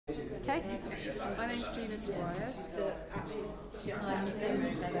okay? My name's Gina Squires. I'm Sue.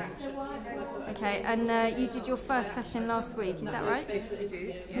 Okay, and you did your first session last week, is that right? Yes, we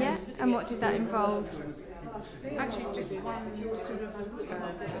did. Yeah, and what did that involve? Actually, just one sort of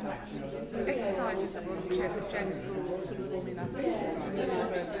exercises that were on the chairs of general sort of warming up exercises.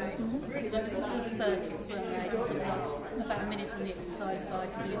 The circuits, weren't they? Just sort of like about a minute on the exercise bike,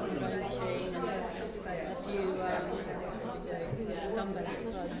 a minute on the rowing machine, and a few dumbbell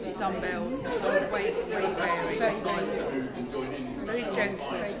exercises. Dumbbells, weight bearing. Very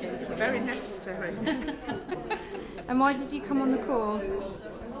gentle, very necessary. And why did you come on the course?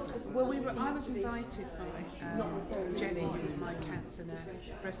 Well, I was invited by Jenny, who's my cancer nurse,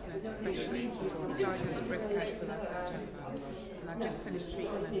 breast nurse specialist. I was diagnosed with breast cancer last September, and I just finished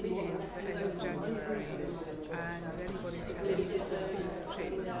treatment in the end of January. And anybody who's had any sort of forms of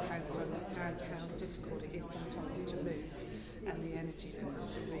treatment for cancer understand how difficult it is sometimes to move, and the energy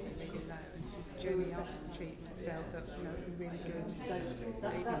levels are really, really low. And so Jenny, after the treatment, felt that it would be really good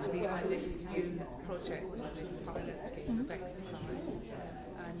maybe to be on this new project, this pilot scheme of exercise.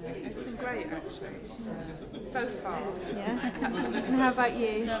 And it's been great actually, so far. Yeah. And how about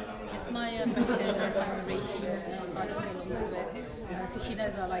you? It's my breast care nurse, Anne-Marie. She invited me along to it because she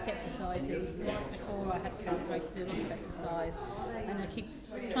knows I like exercising. Because before I had cancer, I used to do a lot of exercise, and I keep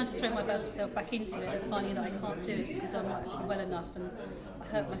trying to throw myself back into it and finding that I can't do it because I'm not actually well enough. And I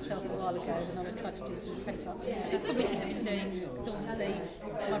hurt myself a while ago when I would try to do some press-ups, which I probably shouldn't have been doing because obviously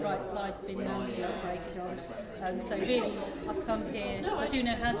my right side's been operated on. So really, I've come here because I do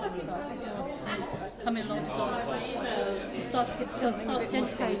know how to exercise, but it's more coming along to sort of start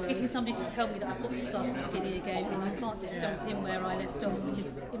gently, getting somebody to tell me that I've got to start at the beginning again, and I can't just jump in where I left off, which is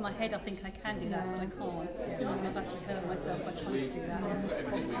in my head I think I can do that, but I can't. I've actually hurt myself by trying to do that, and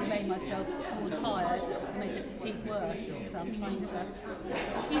obviously made myself more tired and made the fatigue worse. So I'm trying to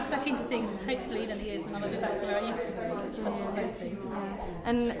ease back into things, and hopefully in a year's time I'll be back to where I used to be. That's what I'm hoping.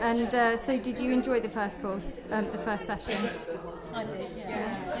 And so did you enjoy the first course, the first session? I did,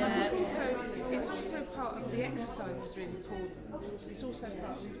 yeah. It's also part of the exercise is really important. It's also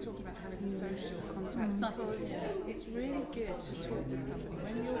part of, we've talked about having the social contact. It's nice to see. It's really good to talk with somebody.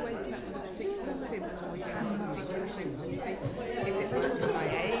 When you're waking up with a particular symptom, or you have a particular symptom, you think, is it my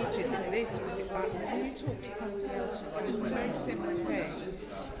age, is it this, or is it that? When you talk to somebody else who's going through a very similar thing,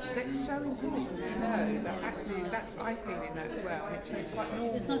 that's so important to know that actually I feel in that as well, and it's quite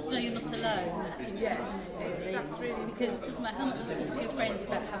normal. It's nice to know you're not alone. Yes, that's really because it doesn't matter how much you talk to your friends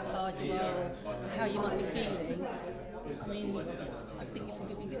about how tired you are or how you might be feeling. I mean, I think you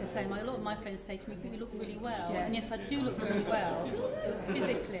probably be the same. A lot of my friends say to me, "But you look really well," and yes, I do look really well, but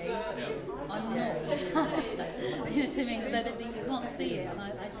physically, I'm not. You know what I mean? That you can't see it, and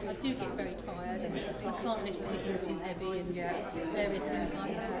I do get very tired, and I can't lift anything too heavy, and various things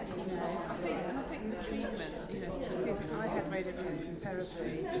like that. You know. I think the treatment, particularly if I had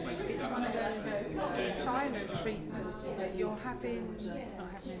radiotherapy, it's one of those silent treatments that you're having. It's not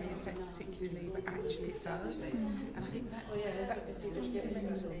having any effect particularly, but actually it does. And I think that's the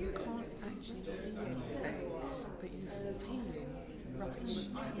fundamental. You can't actually see anything, but you feel it rubbing. You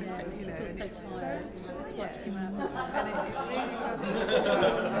feel so tired. It just wipes you out, doesn't it? And it really does work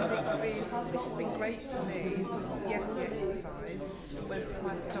well. And I think this has been great for me. So yes, the exercise, when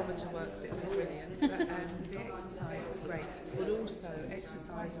my pedometer works, it's brilliant. But the exercise is great. But also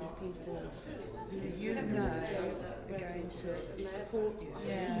exercise with people who you know are going to support you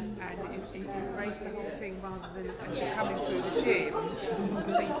and embrace the whole thing rather than coming through the gym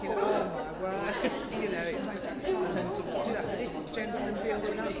thinking, oh my word, it's like I can't do that. But this is gentle and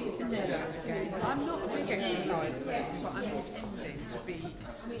building up. This is I'm not a big exercise person, but I'm intending to be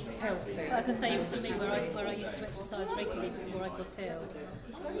healthy. As I say, for me, where I used to exercise regularly before I got ill,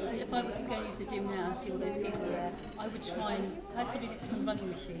 if I was to go and use the gym now and see all those people there, I would try and, if I had somebody that's on a running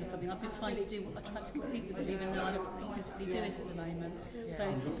machine or something, I've been trying to compete with them, even though I don't physically do it at the moment.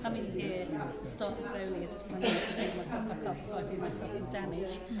 So coming here to start slowly is what I need to build myself back up before I do myself some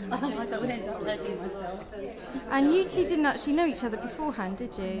damage. Otherwise I would end up hurting myself. And you two didn't actually know each other beforehand,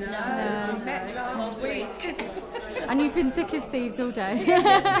 did you? No. We met last week. And you've been thick as thieves all day.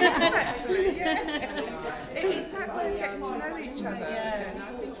 Actually, it's that way of getting to know each other, and I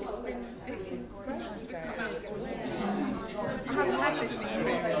think it's been great today. I haven't had this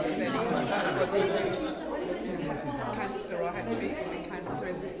experience with anybody who's cancer or had treatment cancer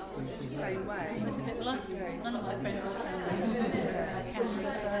in the same way. This is it. Well, none of my friends or family had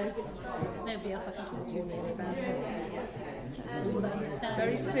cancer, so there's nobody else I can talk to really about it.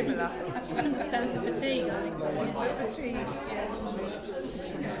 Very similar. Understands the fatigue, I think. The fatigue,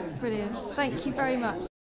 Brilliant. Thank you very much.